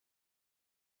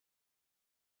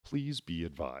Please be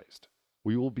advised.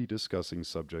 We will be discussing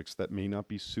subjects that may not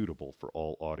be suitable for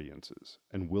all audiences,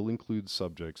 and will include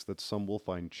subjects that some will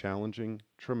find challenging,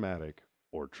 traumatic,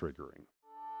 or triggering.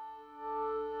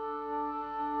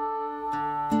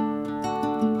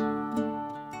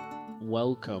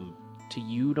 Welcome to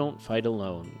You Don't Fight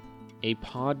Alone, a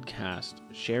podcast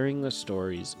sharing the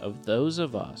stories of those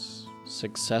of us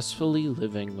successfully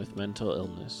living with mental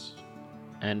illness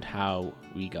and how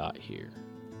we got here.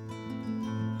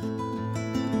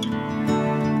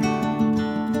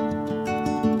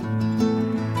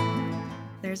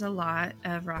 There's a lot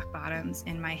of rock bottoms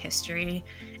in my history,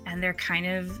 and they're kind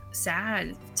of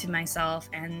sad to myself,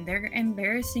 and they're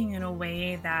embarrassing in a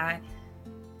way that,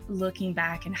 looking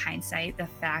back in hindsight, the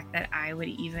fact that I would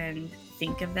even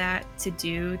think of that to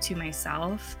do to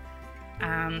myself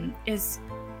is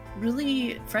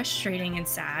really frustrating and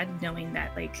sad, knowing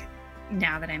that, like,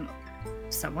 now that I'm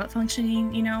somewhat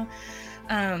functioning,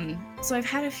 So I've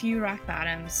had a few rock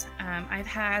bottoms. I've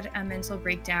had a mental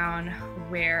breakdown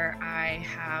where I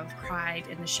have cried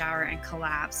in the shower and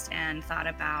collapsed and thought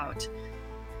about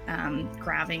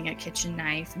grabbing a kitchen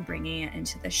knife and bringing it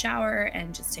into the shower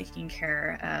and just taking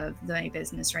care of my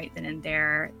business right then and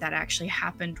there. That actually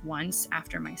happened once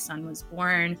after my son was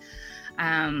born,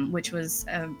 which was,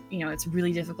 it's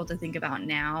really difficult to think about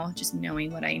now, just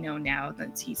knowing what I know now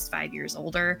that he's 5 years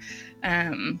older.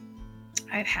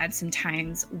 I've had some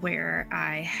times where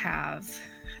I have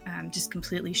just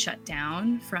completely shut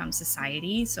down from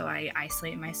society. So I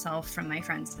isolated myself from my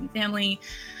friends and family.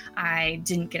 I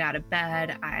didn't get out of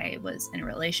bed. I was in a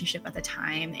relationship at the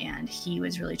time, and he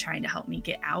was really trying to help me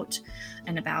get out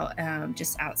and about,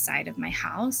 just outside of my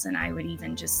house. And I would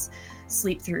even just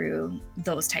sleep through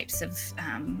those types of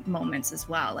moments as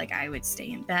well. Like, I would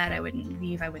stay in bed. I wouldn't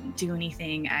leave. I wouldn't do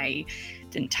anything. I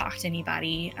didn't talk to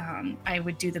anybody. I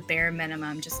would do the bare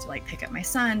minimum just to, like, pick up my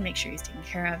son, make sure he's taken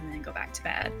care of, and then go back to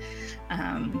bed.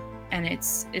 And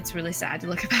it's really sad to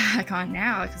look back on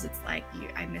now, because it's like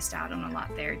I missed out on a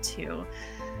lot there too.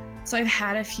 So I've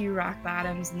had a few rock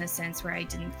bottoms in the sense where I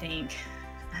didn't think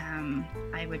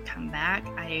I would come back.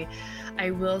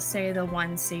 I will say the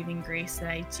one saving grace that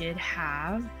I did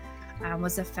have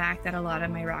was the fact that a lot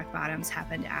of my rock bottoms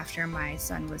happened after my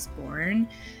son was born.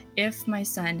 If my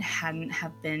son hadn't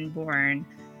have been born,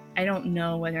 I don't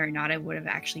know whether or not I would have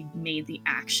actually made the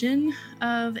action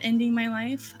of ending my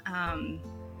life.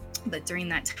 But during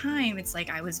that time, it's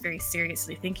like I was very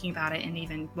seriously thinking about it and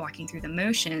even walking through the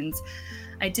motions.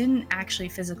 I didn't actually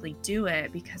physically do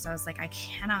it because I was like, I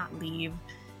cannot leave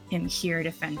him here to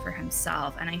fend for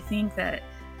himself. And I think that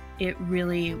it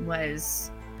really was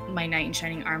my knight in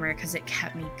shining armor, because it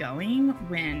kept me going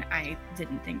when I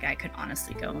didn't think I could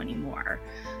honestly go anymore.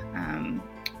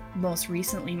 Most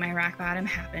recently, my rock bottom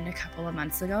happened a couple of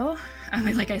months ago.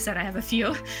 Like I said, I have a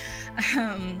few.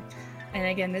 And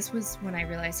again, this was when I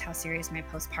realized how serious my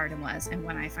postpartum was, and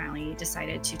when I finally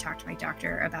decided to talk to my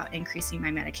doctor about increasing my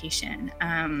medication.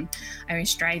 I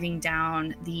was driving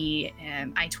down the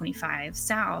I-25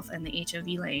 South and the HOV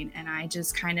lane, and I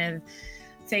just kind of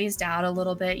phased out a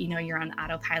little bit. You're on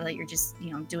autopilot. You're just,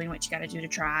 doing what you got to do to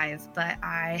drive. But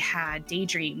I had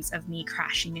daydreams of me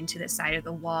crashing into the side of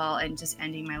the wall and just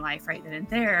ending my life right then and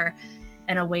there,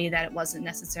 in a way that it wasn't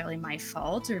necessarily my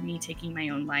fault or me taking my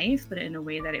own life, but in a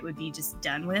way that it would be just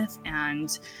done with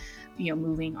and,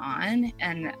 moving on.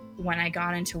 And when I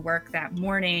got into work that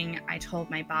morning, I told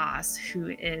my boss, who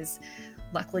is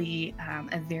luckily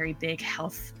a very big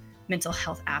mental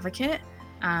health advocate,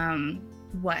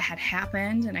 what had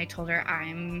happened. And I told her,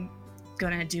 I'm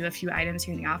going to do a few items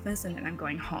here in the office, and then I'm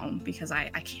going home because I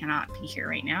cannot be here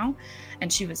right now.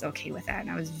 And she was okay with that. And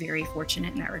I was very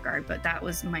fortunate in that regard. But that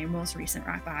was my most recent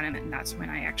rock bottom. And that's when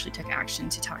I actually took action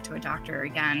to talk to a doctor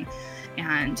again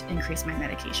and increase my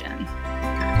medication.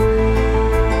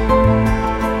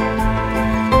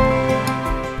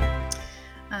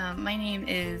 My name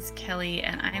is Kelly,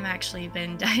 and I've actually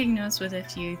been diagnosed with a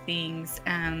few things.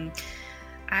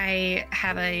 I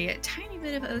have a tiny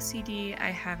bit of OCD. I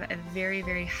have a very,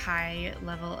 very high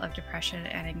level of depression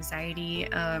and anxiety.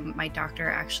 My doctor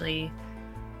actually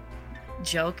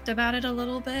joked about it a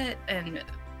little bit, and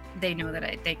they know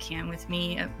that they can with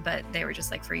me, but they were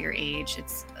just like, for your age,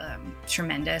 it's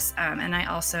tremendous. And I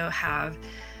also have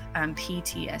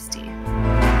PTSD.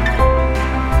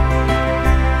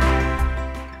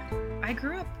 I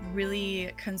grew up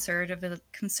really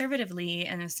conservatively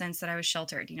in a sense that I was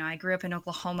sheltered. I grew up in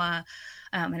Oklahoma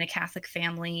in a Catholic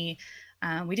family.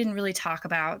 We didn't really talk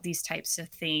about these types of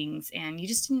things, and you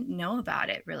just didn't know about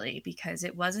it really because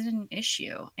it wasn't an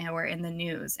issue or in the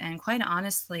news. And quite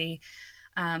honestly,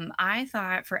 I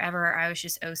thought forever I was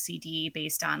just OCD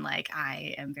based on like,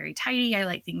 I am very tidy. I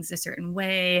like things a certain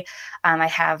way. I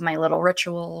have my little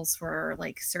rituals for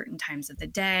like certain times of the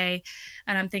day.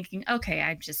 And I'm thinking, okay,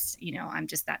 I'm just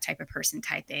that type of person,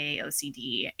 type A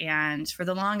OCD. And for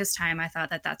the longest time, I thought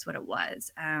that that's what it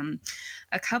was.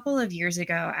 A couple of years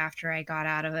ago, after I got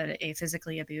out of a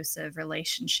physically abusive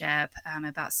relationship,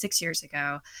 about 6 years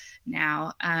ago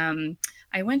now,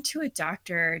 I went to a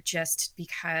doctor just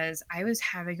because I was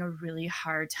having a really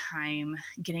hard time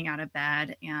getting out of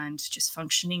bed and just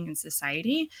functioning in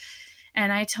society.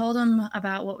 And I told him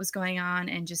about what was going on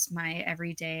and just my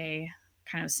everyday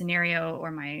kind of scenario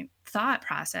or my thought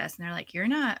process. And they're like, you're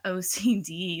not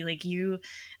OCD.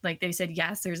 Like they said,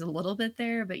 yes, there's a little bit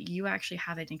there, but you actually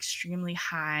have an extremely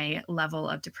high level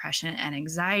of depression and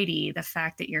anxiety. The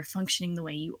fact that you're functioning the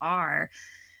way you are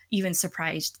even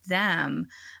surprised them,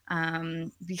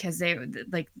 because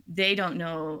they don't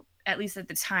know, at least at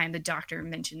the time, the doctor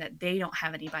mentioned that they don't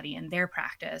have anybody in their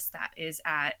practice that is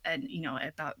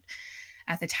about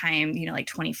at the time, like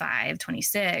 25,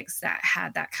 26, that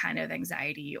had that kind of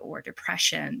anxiety or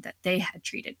depression that they had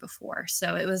treated before.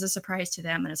 So it was a surprise to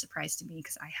them and a surprise to me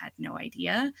because I had no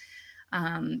idea.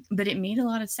 But it made a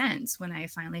lot of sense when I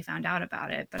finally found out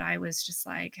about it. But I was just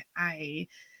like,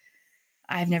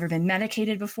 I've never been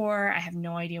medicated before. I have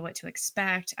no idea what to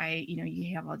expect.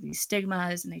 You have all these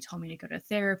stigmas, and they told me to go to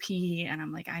therapy. And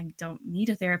I'm like, I don't need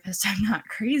a therapist. I'm not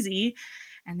crazy.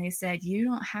 And they said, you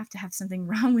don't have to have something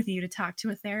wrong with you to talk to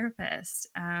a therapist.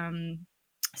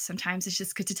 Sometimes it's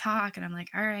just good to talk. And I'm like,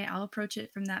 all right, I'll approach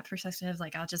it from that perspective.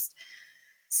 Like, I'll just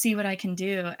see what I can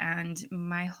do. And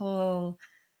my whole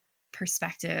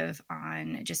perspective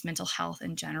on just mental health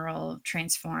in general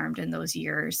transformed in those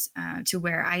years, to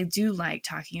where I do like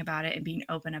talking about it and being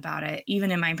open about it,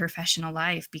 even in my professional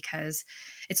life, because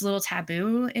it's a little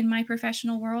taboo in my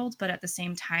professional world. But at the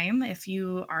same time, if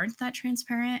you aren't that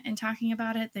transparent in talking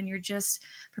about it, then you're just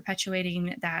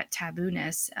perpetuating that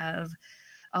tabooness of,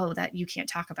 oh, that you can't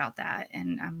talk about that.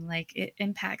 And I'm like, it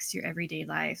impacts your everyday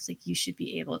life. Like, you should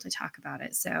be able to talk about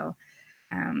it. So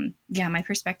my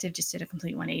perspective just did a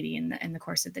complete 180 in the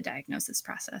course of the diagnosis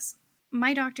process.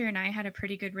 My doctor and I had a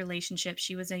pretty good relationship.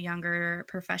 She was a younger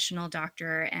professional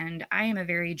doctor, and I am a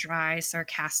very dry,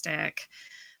 sarcastic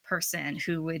person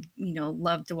who would,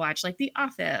 love to watch like The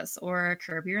Office or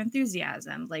Curb Your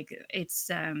Enthusiasm. Like,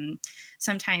 it's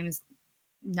sometimes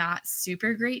not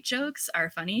super great jokes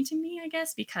are funny to me, I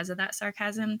guess, because of that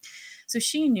sarcasm. So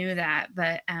she knew that,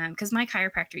 but because my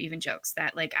chiropractor even jokes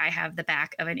that like I have the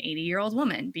back of an 80-year-old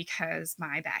woman because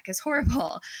my back is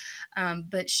horrible.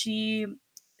 But she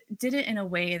did it in a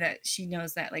way that she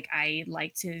knows that like I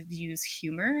like to use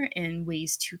humor in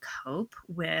ways to cope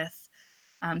with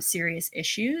serious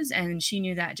issues. And she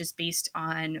knew that just based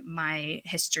on my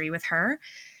history with her.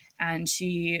 And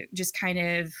she just kind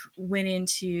of went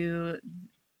into,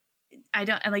 I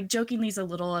like jokingly is a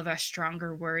little of a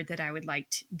stronger word that I would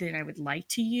like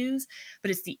to use,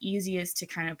 but it's the easiest to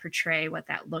kind of portray what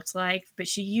that looked like. But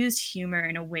she used humor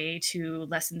in a way to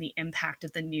lessen the impact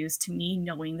of the news to me,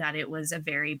 knowing that it was a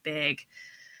very big,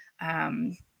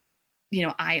 eye-opening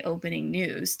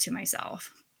news to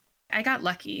myself. I got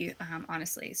lucky,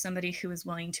 honestly. Somebody who was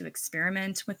willing to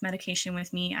experiment with medication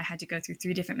with me. I had to go through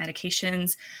 3 different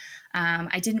medications.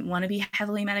 I didn't want to be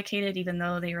heavily medicated, even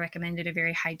though they recommended a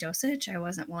very high dosage. I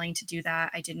wasn't willing to do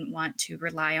that. I didn't want to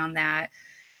rely on that.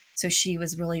 So she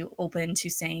was really open to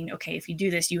saying, okay, if you do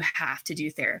this, you have to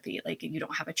do therapy. Like, you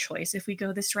don't have a choice if we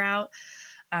go this route.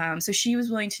 So she was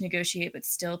willing to negotiate, but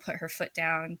still put her foot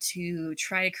down to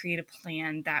try to create a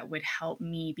plan that would help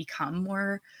me become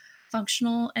more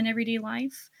functional in everyday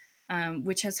life,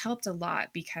 which has helped a lot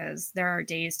because there are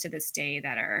days to this day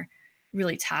that are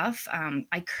really tough.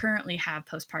 I currently have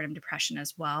postpartum depression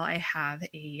as well. I have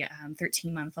a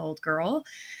 13-month-old girl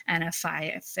and a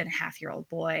 5.5-year-old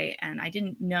boy. And I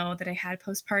didn't know that I had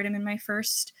postpartum in my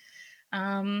first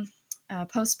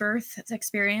post-birth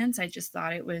experience. I just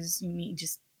thought it was me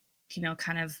just,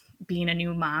 kind of being a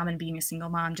new mom and being a single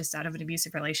mom just out of an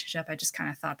abusive relationship. I just kind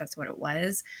of thought that's what it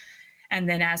was. And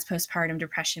then as postpartum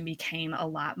depression became a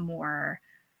lot more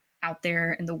out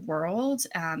there in the world,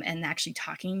 and actually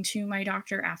talking to my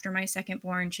doctor after my second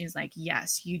born, she's like,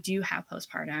 yes, you do have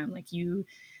postpartum. Like, you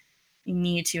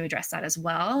need to address that as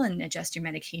well and adjust your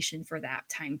medication for that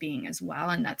time being as well.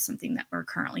 And that's something that we're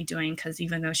currently doing, because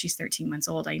even though she's 13 months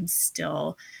old, I'm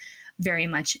still very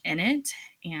much in it.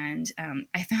 And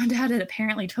I found out that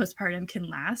apparently postpartum can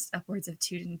last upwards of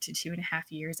 2 to 2.5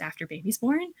 years after baby's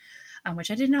born,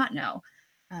 which I did not know.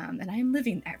 And I'm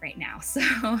living that right now. So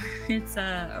it's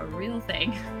a real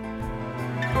thing.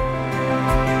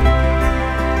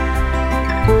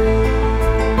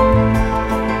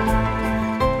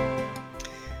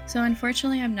 So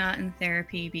unfortunately, I'm not in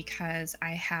therapy because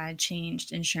I had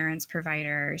changed insurance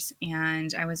providers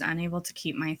and I was unable to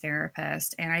keep my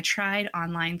therapist. And I tried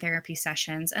online therapy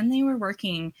sessions and they were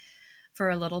working for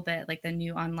a little bit, like the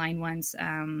new online ones.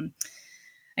 I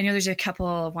know there's a couple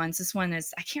of ones. This one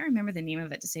is, I can't remember the name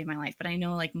of it to save my life, but I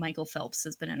know like Michael Phelps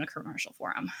has been in a commercial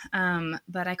for him.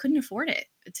 But I couldn't afford it,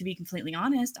 to be completely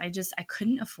honest. I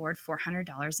couldn't afford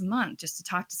 $400 a month just to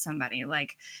talk to somebody.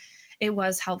 Like, it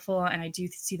was helpful and I do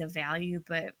see the value,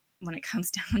 but when it comes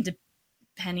down to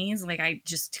pennies, like I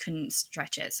just couldn't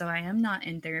stretch it. So I am not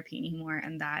in therapy anymore,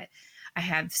 and that I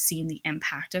have seen the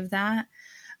impact of that.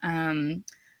 Um,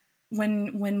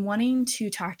 when wanting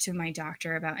to talk to my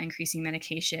doctor about increasing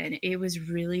medication, it was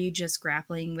really just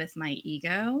grappling with my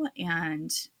ego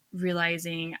and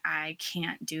realizing I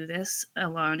can't do this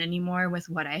alone anymore with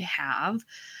what I have.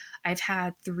 I've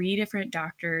had 3 different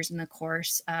doctors in the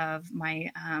course of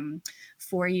my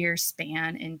 4-year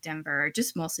span in Denver,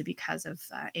 just mostly because of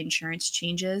insurance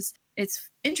changes. It's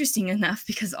interesting enough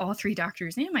because all 3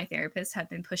 doctors and my therapist have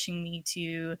been pushing me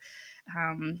to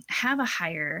have a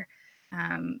higher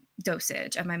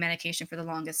dosage of my medication for the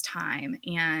longest time.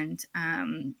 And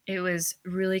it was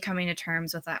really coming to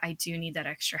terms with that. I do need that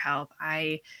extra help.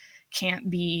 I can't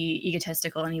be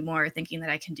egotistical anymore thinking that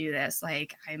I can do this.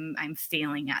 Like I'm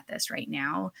failing at this right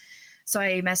now. So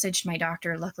I messaged my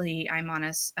doctor. Luckily, I'm on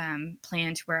a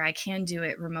plan to where I can do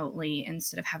it remotely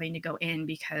instead of having to go in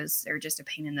because they're just a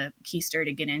pain in the keister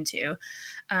to get into.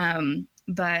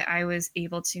 But I was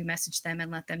able to message them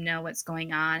and let them know what's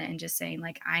going on and just saying,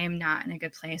 like, I am not in a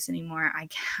good place anymore. I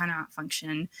cannot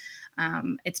function.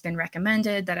 It's been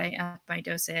recommended that I up my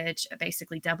dosage,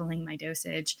 basically doubling my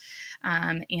dosage,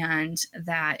 and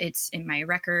that it's in my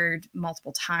record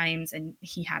multiple times. And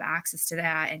he had access to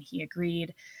that and he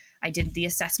agreed. I did the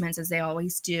assessments as they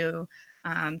always do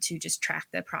to just track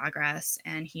the progress.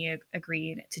 And he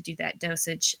agreed to do that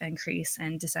dosage increase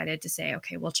and decided to say,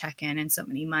 okay, we'll check in so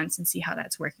many months and see how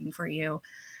that's working for you.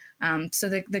 So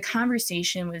the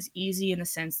conversation was easy in the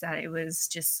sense that it was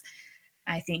just,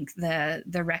 I think the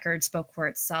record spoke for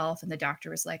itself and the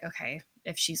doctor was like, okay,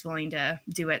 if she's willing to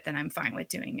do it, then I'm fine with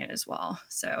doing it as well.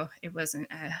 So it wasn't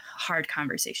a hard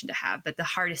conversation to have, but the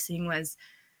hardest thing was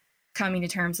coming to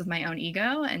terms with my own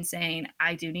ego and saying,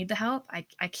 I do need the help.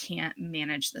 I can't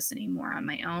manage this anymore on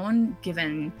my own,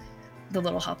 given the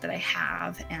little help that I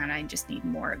have, and I just need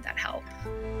more of that help.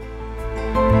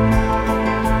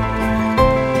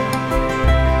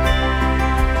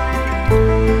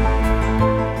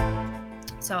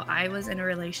 So I was in a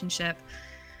relationship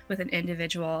with an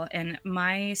individual, and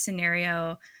my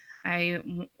scenario,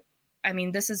 I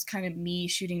mean, this is kind of me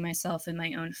shooting myself in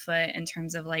my own foot in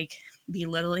terms of like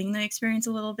belittling the experience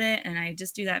a little bit. And I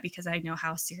just do that because I know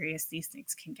how serious these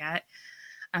things can get.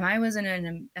 I was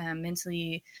in a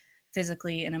mentally,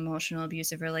 physically, and emotional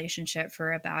abusive relationship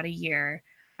for about a year.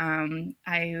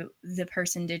 The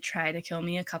person did try to kill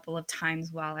me a couple of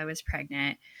times while I was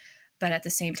pregnant. But at the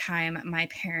same time, my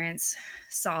parents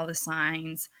saw the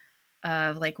signs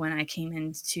of like when I came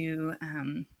into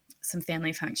some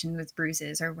family function with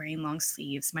bruises or wearing long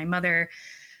sleeves. My mother,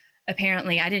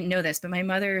 apparently, I didn't know this, but my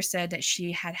mother said that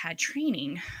she had had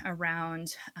training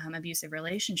around abusive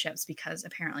relationships because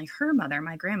apparently her mother,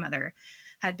 my grandmother,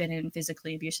 had been in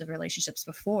physically abusive relationships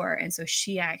before. And so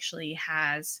she actually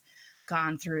has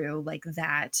gone through like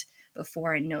that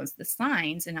before and knows the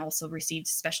signs, and also received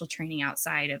special training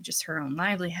outside of just her own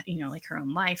livelihood, like her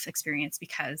own life experience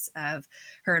because of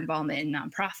her involvement in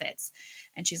nonprofits.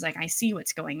 And she's like, I see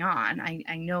what's going on.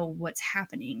 I know what's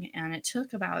happening. And it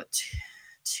took about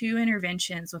 2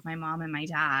 interventions with my mom and my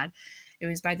dad. It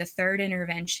was by the 3rd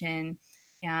intervention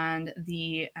and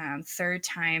the 3rd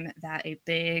time that a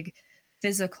big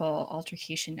physical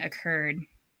altercation occurred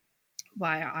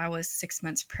while I was 6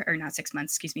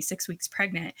 weeks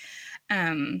pregnant,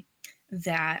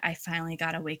 that I finally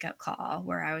got a wake up call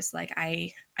where I was like,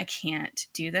 I can't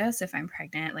do this if I'm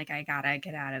pregnant. Like, I gotta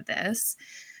get out of this.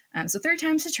 So 3rd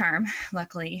time's a charm,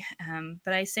 luckily.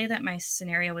 But I say that my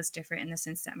scenario was different in the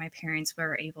sense that my parents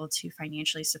were able to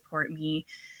financially support me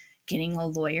getting a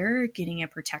lawyer, getting a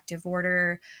protective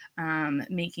order,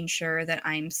 making sure that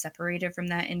I'm separated from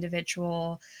that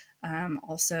individual.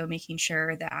 Also making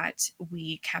sure that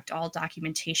we kept all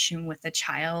documentation with the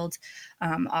child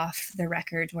off the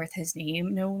record with his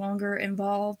name no longer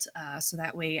involved. So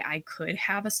that way I could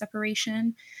have a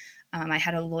separation. I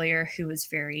had a lawyer who was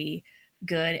very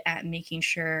good at making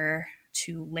sure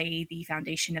to lay the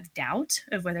foundation of doubt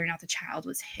of whether or not the child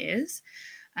was his,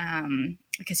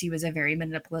 because he was a very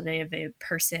manipulative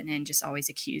person and just always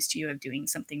accused you of doing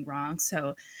something wrong.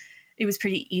 So it was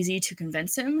pretty easy to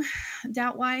convince him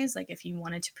doubt wise. Like if he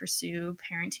wanted to pursue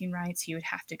parenting rights, he would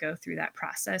have to go through that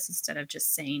process instead of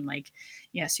just saying like,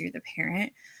 yes, you're the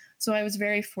parent. So I was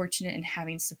very fortunate in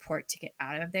having support to get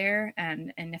out of there.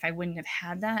 And if I wouldn't have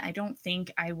had that, I don't think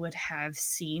I would have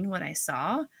seen what I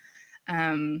saw.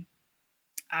 So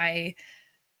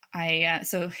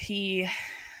he,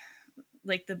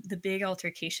 like the big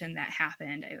altercation that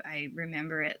happened, I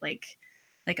remember it like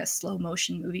a slow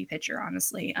motion movie picture,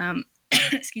 honestly.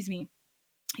 Excuse me.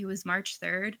 It was March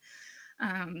 3rd.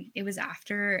 It was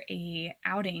after a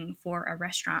outing for a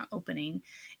restaurant opening.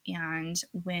 And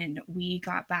when we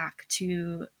got back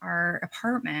to our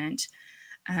apartment,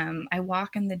 I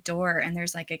walk in the door and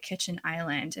there's like a kitchen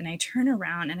island, and I turn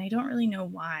around and I don't really know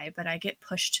why, but I get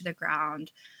pushed to the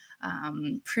ground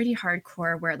pretty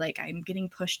hardcore, where like I'm getting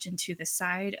pushed into the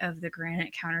side of the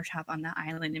granite countertop on the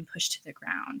island and pushed to the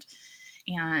ground.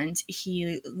 And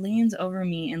he leans over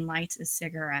me and lights a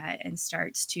cigarette and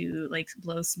starts to like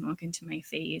blow smoke into my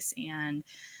face. And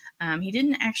he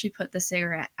didn't actually put the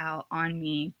cigarette out on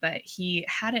me, but he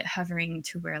had it hovering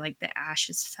to where like the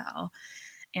ashes fell.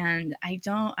 And I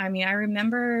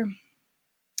remember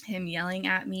him yelling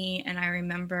at me, and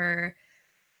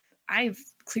I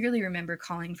clearly remember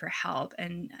calling for help,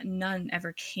 and none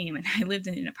ever came. And I lived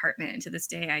in an apartment, and to this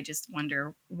day, I just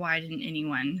wonder, why didn't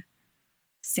anyone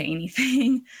say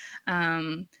anything?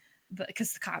 But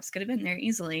because the cops could have been there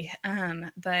easily.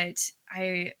 But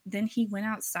then he went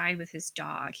outside with his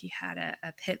dog. He had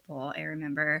a pit bull, I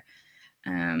remember.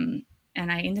 And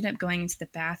I ended up going into the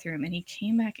bathroom, and he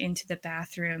came back into the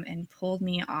bathroom and pulled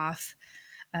me off.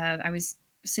 I was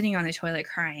sitting on the toilet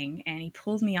crying, and he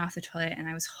pulled me off the toilet, and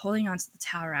I was holding onto the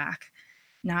towel rack,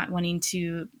 not wanting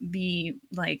to be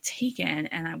like taken.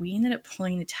 And we ended up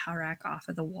pulling the towel rack off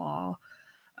of the wall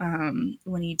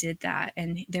when he did that.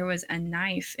 And there was a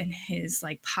knife in his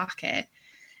like pocket,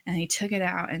 and he took it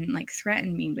out and like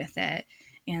threatened me with it.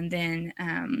 And then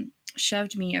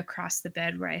shoved me across the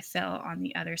bed, where I fell on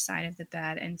the other side of the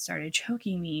bed, and started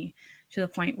choking me to the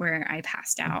point where I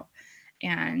passed out.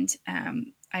 And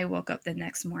I woke up the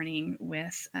next morning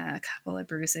with a couple of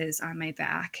bruises on my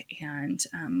back and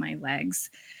my legs.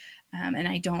 And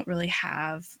I don't really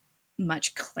have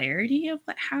much clarity of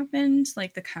what happened,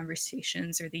 like the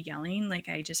conversations or the yelling. Like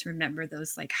I just remember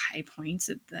those like high points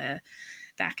of the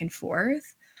back and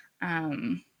forth.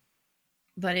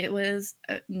 But it was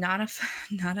not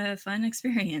a fun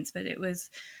experience. But it was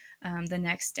the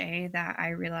next day that I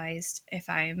realized, if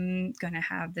I'm going to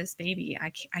have this baby,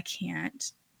 I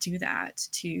can't do that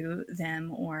to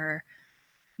them or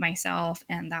myself.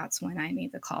 And that's when I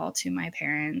made the call to my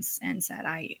parents and said,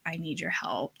 I need your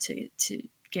help to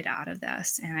get out of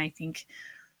this. And I think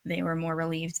they were more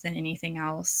relieved than anything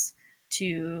else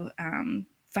to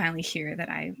finally hear that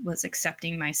I was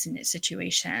accepting my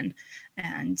situation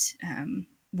and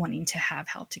wanting to have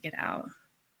help to get out.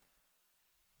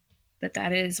 But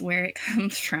that is where it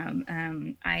comes from.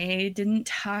 I didn't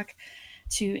talk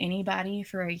to anybody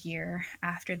for a year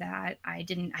after that. I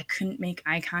couldn't make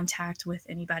eye contact with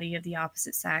anybody of the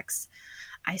opposite sex.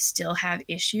 I still have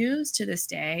issues to this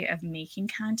day of making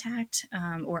contact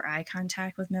or eye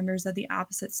contact with members of the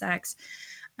opposite sex.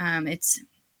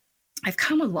 I've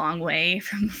come a long way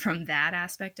from that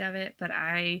aspect of it, but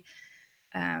I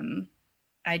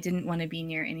didn't want to be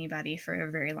near anybody for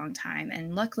a very long time.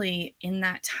 And luckily in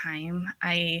that time,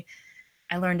 I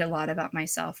learned a lot about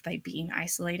myself by being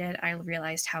isolated. I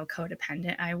realized how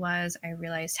codependent I was. I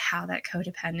realized how that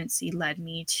codependency led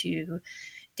me to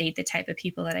date the type of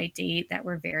people that I date that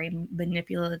were very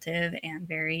manipulative and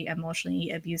very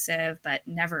emotionally abusive, but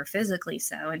never physically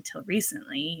so until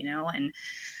recently, and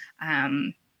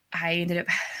I ended up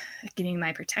getting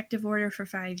my protective order for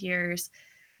 5 years.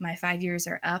 My 5 years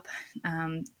are up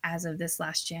as of this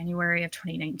last January of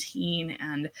 2019.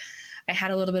 And I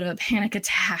had a little bit of a panic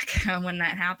attack when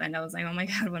that happened. I was like, oh my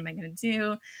God, what am I going to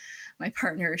do? My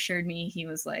partner assured me, he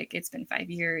was like, it's been 5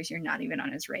 years. You're not even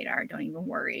on his radar. Don't even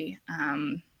worry.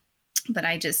 But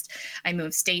I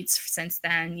moved states since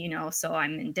then, so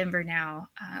I'm in Denver now.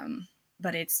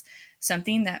 But it's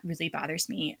something that really bothers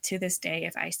me to this day.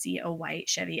 If I see a white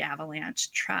Chevy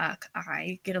Avalanche truck,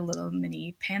 I get a little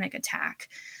mini panic attack.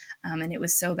 And it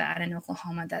was so bad in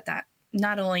Oklahoma that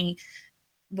not only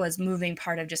was moving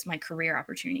part of just my career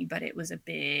opportunity, but it was a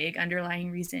big underlying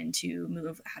reason to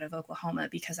move out of Oklahoma,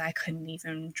 because I couldn't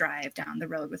even drive down the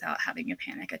road without having a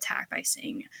panic attack by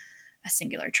seeing a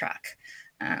singular truck.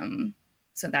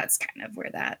 So that's kind of where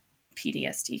that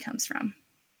PTSD comes from.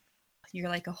 You're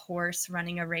like a horse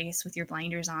running a race with your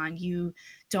blinders on. You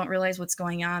don't realize what's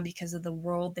going on because of the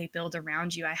world they build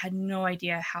around you. I had no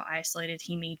idea how isolated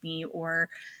he made me or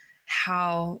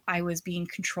how I was being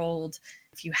controlled.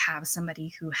 If you have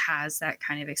somebody who has that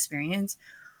kind of experience,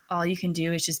 all you can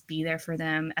do is just be there for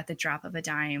them at the drop of a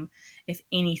dime. If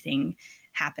anything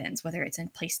happens, whether it's in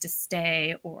place to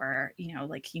stay or,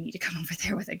 like you need to come over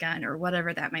there with a gun or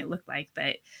whatever that might look like.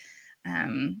 But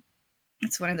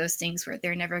it's one of those things where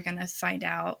they're never going to find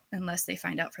out unless they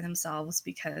find out for themselves,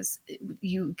 because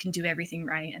you can do everything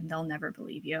right and they'll never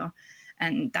believe you.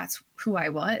 And that's who I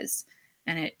was.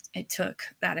 And it took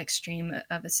that extreme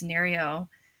of a scenario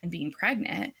and being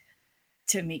pregnant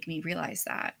to make me realize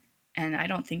that. And I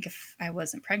don't think if I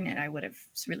wasn't pregnant, I would have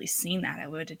really seen that. I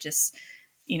would have just,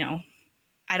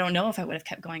 I don't know if I would have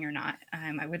kept going or not.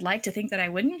 I would like to think that I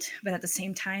wouldn't, but at the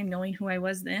same time, knowing who I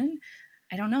was then,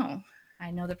 I don't know.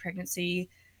 I know the pregnancy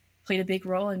played a big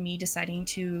role in me deciding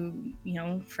to,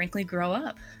 frankly, grow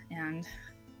up. And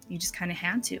you just kind of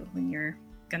had to when you're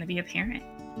going to be a parent.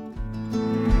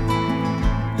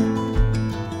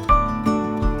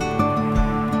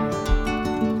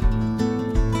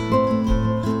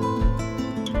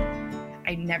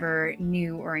 I never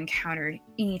knew or encountered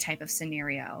any type of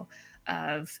scenario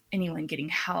of anyone getting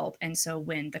help. And so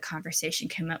when the conversation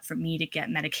came up for me to get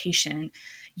medication,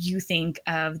 you think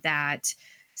of that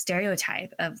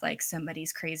stereotype of like,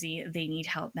 somebody's crazy, they need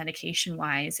help medication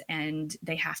wise, and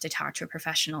they have to talk to a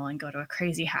professional and go to a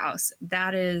crazy house.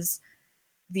 That is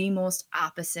the most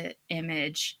opposite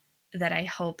image that I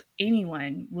hope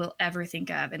anyone will ever think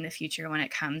of in the future when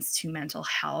it comes to mental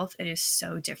health. It is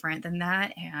so different than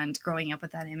that. And growing up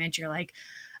with that image, you're like,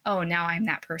 oh, now I'm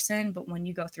that person. But when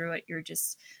you go through it, you're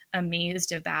just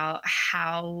amazed about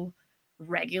how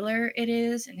regular it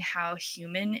is and how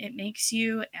human it makes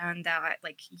you. And that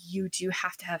like you do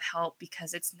have to have help,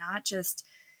 because it's not just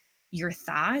your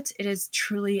thought, it is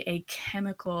truly a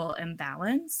chemical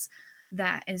imbalance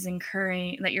that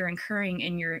you're incurring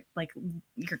in your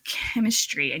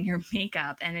chemistry and your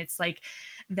makeup. And it's like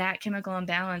that chemical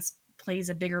imbalance plays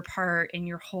a bigger part in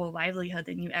your whole livelihood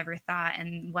than you ever thought.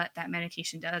 And what that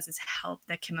medication does is help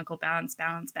the chemical balance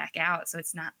back out. So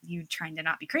it's not you trying to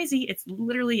not be crazy. It's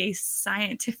literally a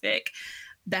scientific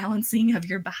balancing of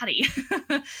your body.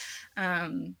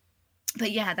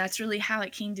 But yeah, that's really how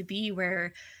it came to be,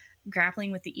 where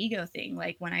grappling with the ego thing.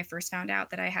 Like when I first found out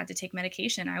that I had to take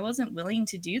medication, I wasn't willing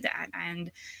to do that.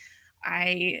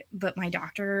 But my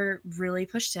doctor really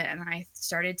pushed it, and I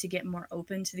started to get more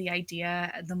open to the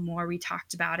idea the more we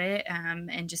talked about it,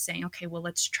 and just saying, okay, well,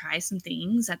 let's try some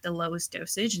things at the lowest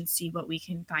dosage and see what we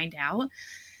can find out.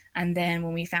 And then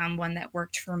when we found one that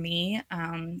worked for me,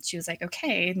 she was like,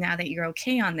 okay, now that you're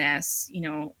okay on this,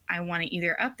 I want to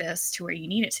either up this to where you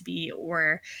need it to be,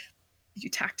 or you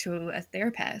talk to a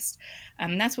therapist.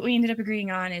 That's what we ended up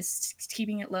agreeing on, is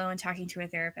keeping it low and talking to a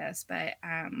therapist. But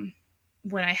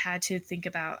when I had to think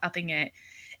about upping it,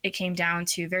 it came down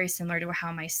to very similar to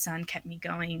how my son kept me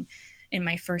going in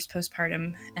my first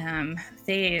postpartum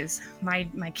phase.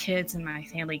 My kids and my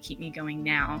family keep me going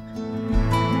now.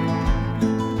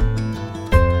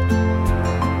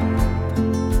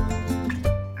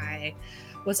 I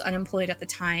was unemployed at the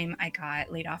time. I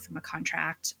got laid off from a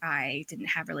contract. I didn't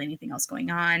have really anything else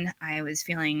going on. I was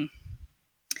feeling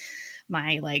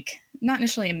my not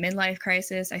initially a midlife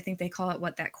crisis. I think they call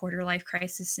it that quarter life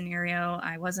crisis scenario.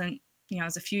 I wasn't, I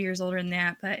was a few years older than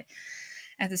that, but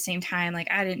at the same time,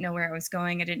 I didn't know where I was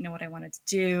going. I didn't know what I wanted to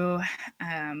do.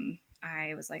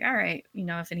 I was like, all right,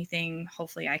 if anything,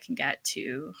 hopefully I can get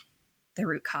to the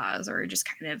root cause or just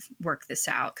kind of work this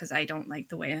out, because I don't like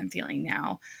the way I'm feeling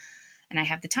now, and I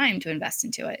have the time to invest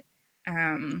into it.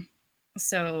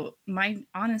 So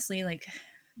honestly,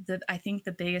 I think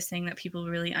the biggest thing that people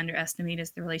really underestimate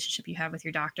is the relationship you have with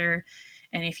your doctor.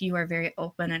 And if you are very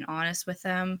open and honest with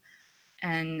them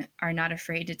and are not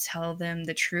afraid to tell them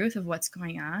the truth of what's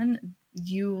going on,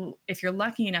 if you're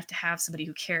lucky enough to have somebody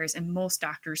who cares, and most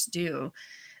doctors do,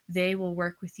 they will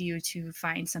work with you to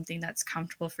find something that's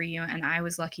comfortable for you. And I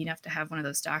was lucky enough to have one of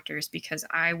those doctors, because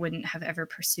I wouldn't have ever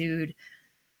pursued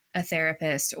a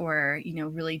therapist or,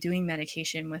 really doing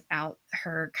medication without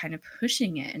her kind of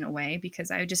pushing it in a way,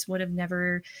 because I just would have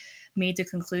never made the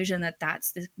conclusion that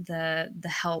that's the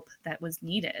help that was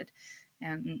needed.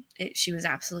 And she was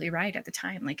absolutely right at the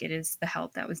time. It is the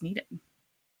help that was needed.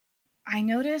 I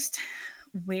noticed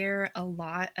where a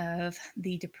lot of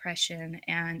the depression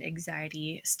and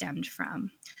anxiety stemmed from.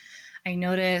 I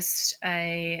noticed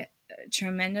a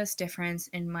tremendous difference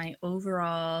in my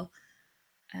overall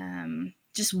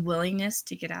just willingness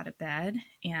to get out of bed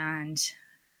and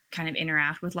kind of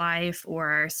interact with life,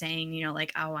 or saying,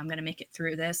 like, oh, I'm going to make it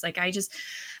through this. Like, I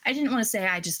didn't want to say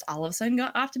I just all of a sudden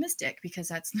got optimistic, because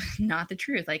that's not the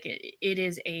truth. Like, it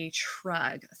is a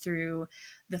trug through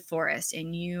the forest,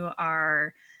 and you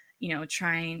are,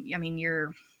 trying,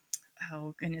 you're,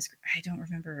 oh goodness, I don't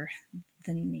remember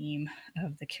the name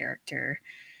of the character.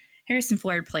 Harrison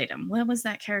Ford played him. What was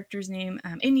that character's name?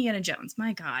 Indiana Jones.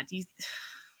 My God,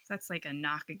 that's like a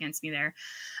knock against me there.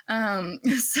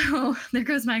 So there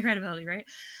goes my credibility, right?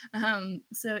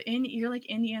 So you're like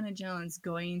Indiana Jones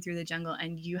going through the jungle,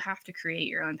 and you have to create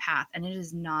your own path, and it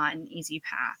is not an easy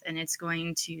path, and it's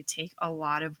going to take a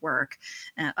lot of work,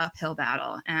 uphill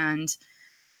battle. And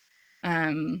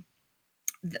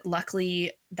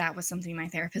luckily, that was something my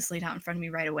therapist laid out in front of me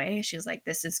right away. She was like,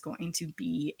 this is going to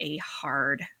be a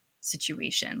hard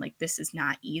situation. Like, this is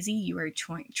not easy. You are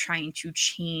trying to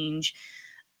change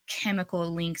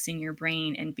chemical links in your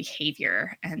brain and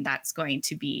behavior, and that's going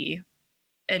to be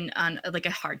like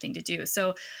a hard thing to do.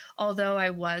 So although I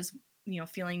was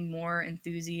feeling more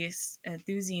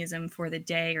enthusiasm for the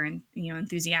day, or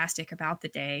enthusiastic about the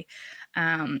day,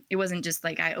 it wasn't just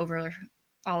like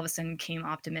all of a sudden came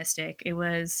optimistic. It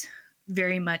was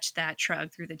very much that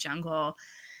trug through the jungle,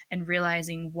 and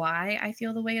realizing why I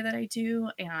feel the way that I do,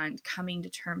 and coming to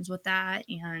terms with that,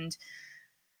 and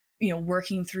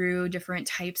working through different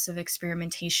types of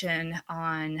experimentation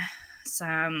on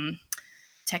some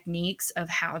techniques of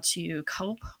how to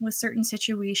cope with certain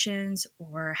situations,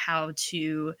 or how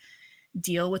to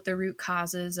deal with the root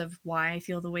causes of why I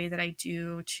feel the way that I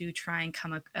do, to try and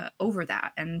come over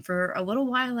that. And for a little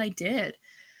while I did.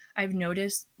 I've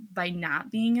noticed by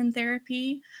not being in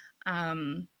therapy,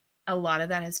 a lot of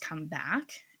that has come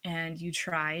back, and you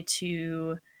try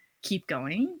to keep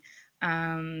going.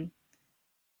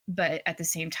 But at the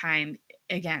same time,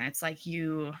 again, it's like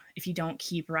if you don't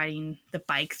keep riding the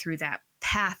bike through that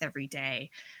path every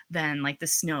day, then like the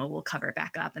snow will cover it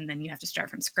back up, and then you have to start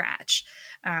from scratch.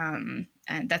 And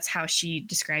that's how she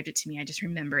described it to me. I just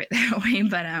remember it that way.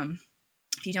 But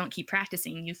if you don't keep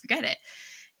practicing, you forget it.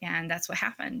 And that's what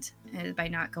happened by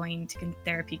not going to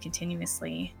therapy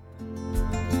continuously.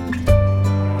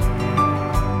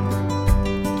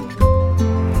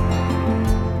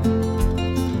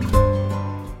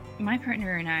 My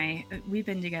partner and I, we've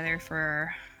been together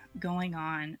for going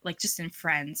on, like, just as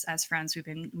friends,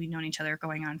 we've known each other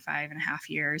going on 5.5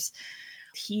 years.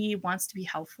 He wants to be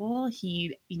helpful.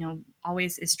 He,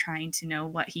 always is trying to know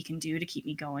what he can do to keep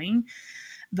me going.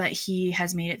 But he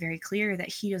has made it very clear that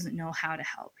he doesn't know how to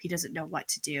help. He doesn't know what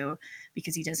to do,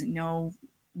 because he doesn't know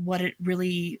what it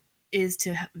really is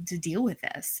to deal with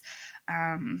this.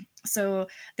 So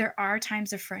there are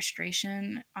times of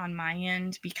frustration on my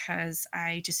end, because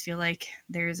I just feel like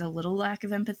there's a little lack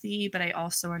of empathy, but I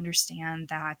also understand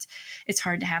that it's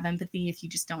hard to have empathy if you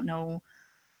just don't know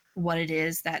what it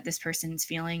is that this person's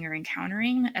feeling or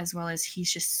encountering, as well as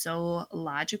he's just so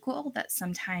logical that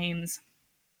sometimes,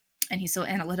 and he's so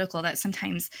analytical that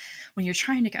sometimes when you're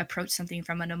trying to approach something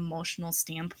from an emotional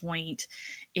standpoint,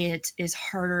 it is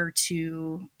harder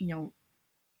to,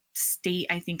 state,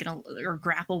 I think, or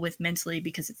grapple with mentally,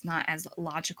 because it's not as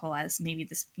logical as maybe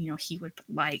this, he would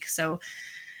like. So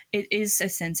it is a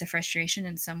sense of frustration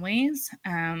in some ways.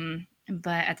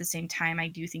 But at the same time, I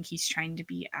do think he's trying to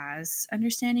be as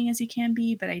understanding as he can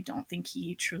be, but I don't think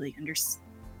he truly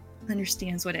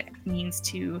understands what it means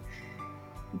to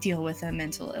deal with a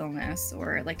mental illness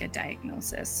or like a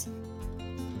diagnosis.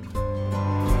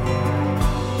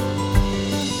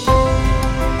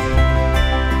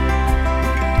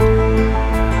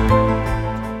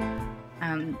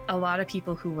 A lot of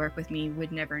people who work with me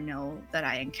would never know that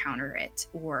I encounter it,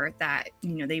 or that,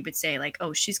 they would say like,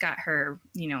 oh, she's got her,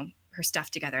 her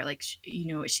stuff together, like,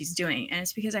 what she's doing. And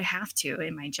it's because I have to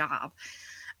in my job.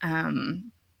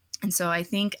 And so I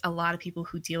think a lot of people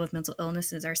who deal with mental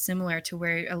illnesses are similar to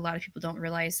where a lot of people don't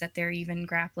realize that they're even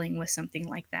grappling with something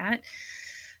like that.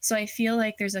 So I feel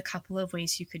like there's a couple of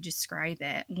ways you could describe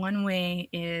it. One way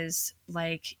is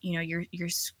like,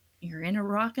 you're in a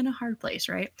rock and a hard place,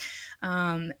 right?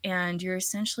 And you're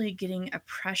essentially getting a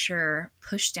pressure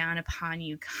pushed down upon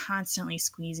you, constantly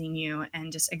squeezing you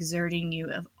and just exerting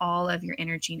you of all of your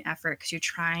energy and effort, because you're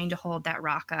trying to hold that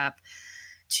rock up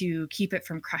to keep it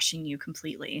from crushing you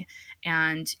completely.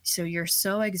 And so you're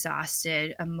so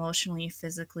exhausted emotionally,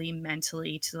 physically,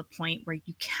 mentally, to the point where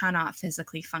you cannot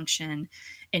physically function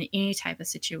in any type of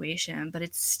situation, but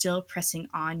it's still pressing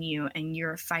on you, and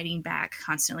you're fighting back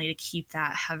constantly to keep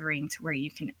that hovering to where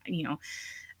you can,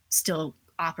 still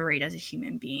operate as a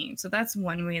human being. So that's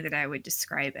one way that I would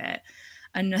describe it.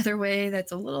 Another way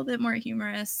that's a little bit more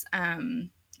humorous,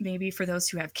 maybe for those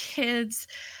who have kids,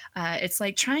 It's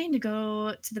like trying to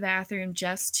go to the bathroom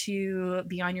just to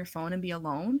be on your phone and be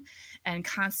alone. And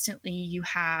constantly you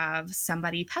have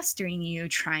somebody pestering you,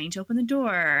 trying to open the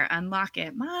door, unlock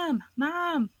it. Mom,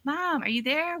 mom, mom, are you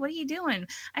there? What are you doing?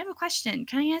 I have a question.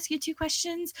 Can I ask you 2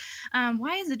 questions?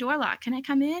 Why is the door locked? Can I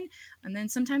come in? And then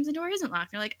sometimes the door isn't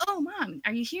locked. You're like, oh, mom,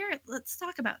 are you here? Let's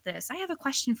talk about this. I have a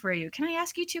question for you. Can I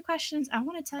ask you 2 questions? I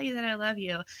want to tell you that I love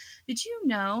you. Did you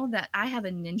know that I have a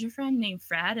ninja friend named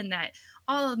Fred and that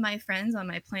all of my friends on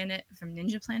my planet from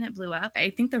Ninja Planet blew up?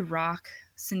 I think the rock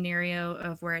scenario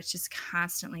of where it's just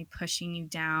constantly pushing you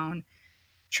down,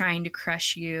 trying to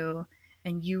crush you,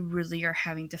 and you really are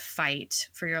having to fight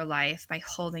for your life by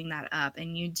holding that up.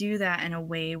 And you do that in a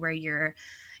way where you're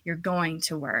going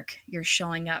to work, you're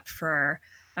showing up for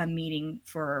a meeting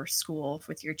for school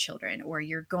with your children, or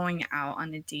you're going out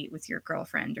on a date with your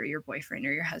girlfriend or your boyfriend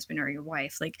or your husband or your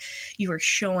wife. Like, you are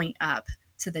showing up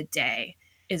to the day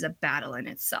is a battle in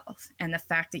itself. And the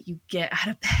fact that you get out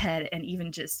of bed and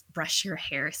even just brush your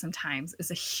hair sometimes is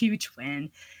a huge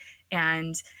win.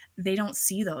 And they don't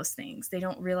see those things. They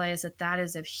don't realize that that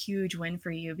is a huge win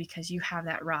for you because you have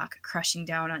that rock crushing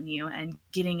down on you, and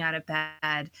getting out of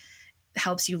bed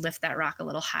helps you lift that rock a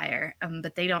little higher.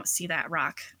 But they don't see that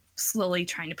rock slowly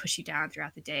trying to push you down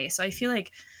throughout the day. So I feel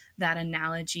like that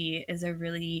analogy is a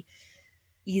really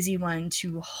easy one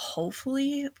to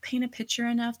hopefully paint a picture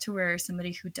enough to where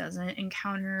somebody who doesn't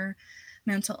encounter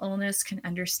mental illness can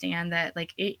understand that,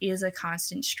 like, it is a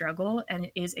constant struggle and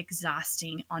it is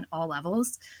exhausting on all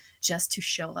levels just to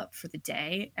show up for the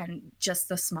day. And just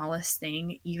the smallest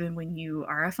thing, even when you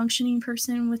are a functioning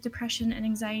person with depression and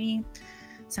anxiety,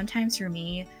 sometimes for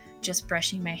me, just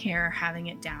brushing my hair, having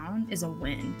it down is a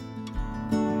win.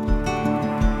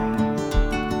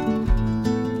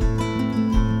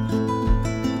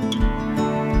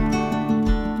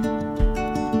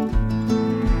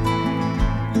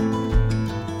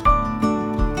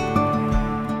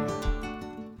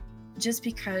 Just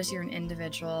because you're an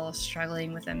individual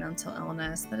struggling with a mental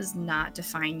illness, that does not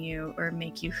define you or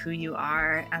make you who you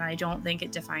are. And I don't think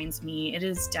it defines me. It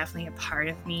is definitely a part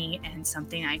of me and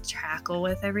something I tackle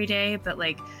with every day. But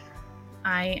like,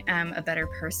 I am a better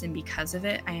person because of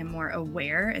it. I am more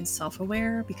aware and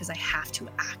self-aware because I have to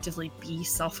actively be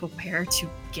self-aware to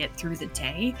get through the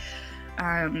day.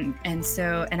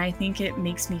 And I think it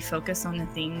makes me focus on the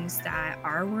things that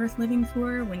are worth living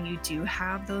for when you do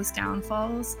have those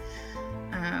downfalls.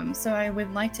 So I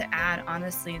would like to add,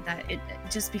 honestly, that it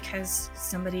just because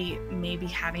somebody may be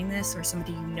having this, or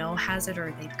somebody you know has it,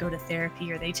 or they go to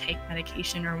therapy, or they take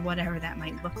medication, or whatever that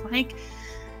might look like,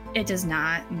 it does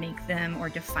not make them or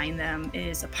define them. It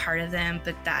is a part of them,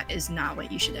 but that is not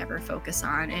what you should ever focus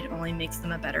on. It only makes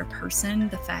them a better person.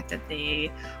 The fact that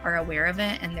they are aware of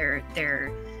it and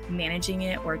they're managing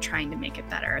it or trying to make it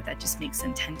better, that just makes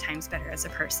them 10 times better as a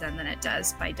person than it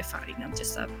does by defining them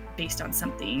just based on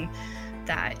something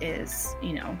that is,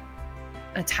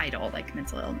 a title like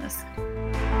mental illness.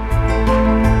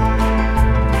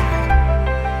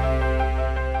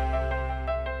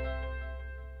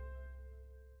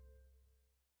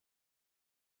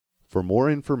 For more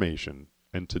information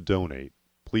and to donate,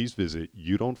 please visit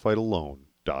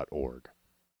youdon'tfightalone.org.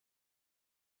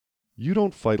 You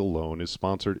Don't Fight Alone is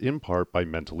sponsored in part by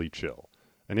Mentally Chill,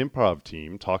 an improv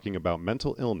team talking about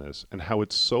mental illness and how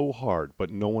it's so hard but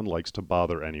no one likes to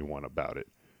bother anyone about it.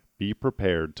 Be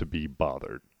prepared to be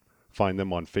bothered. Find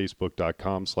them on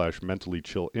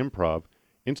Facebook.com/mentallychillimprov,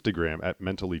 Instagram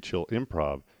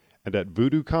 @mentallychillimprov, and at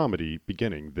Voodoo Comedy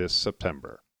beginning this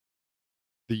September.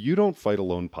 The You Don't Fight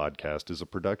Alone podcast is a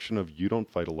production of You Don't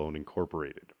Fight Alone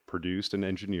Incorporated, produced and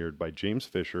engineered by James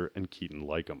Fisher and Keaton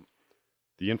Lycum.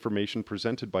 The information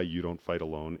presented by You Don't Fight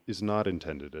Alone is not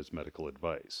intended as medical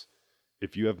advice.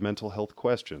 If you have mental health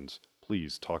questions,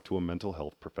 please talk to a mental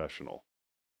health professional.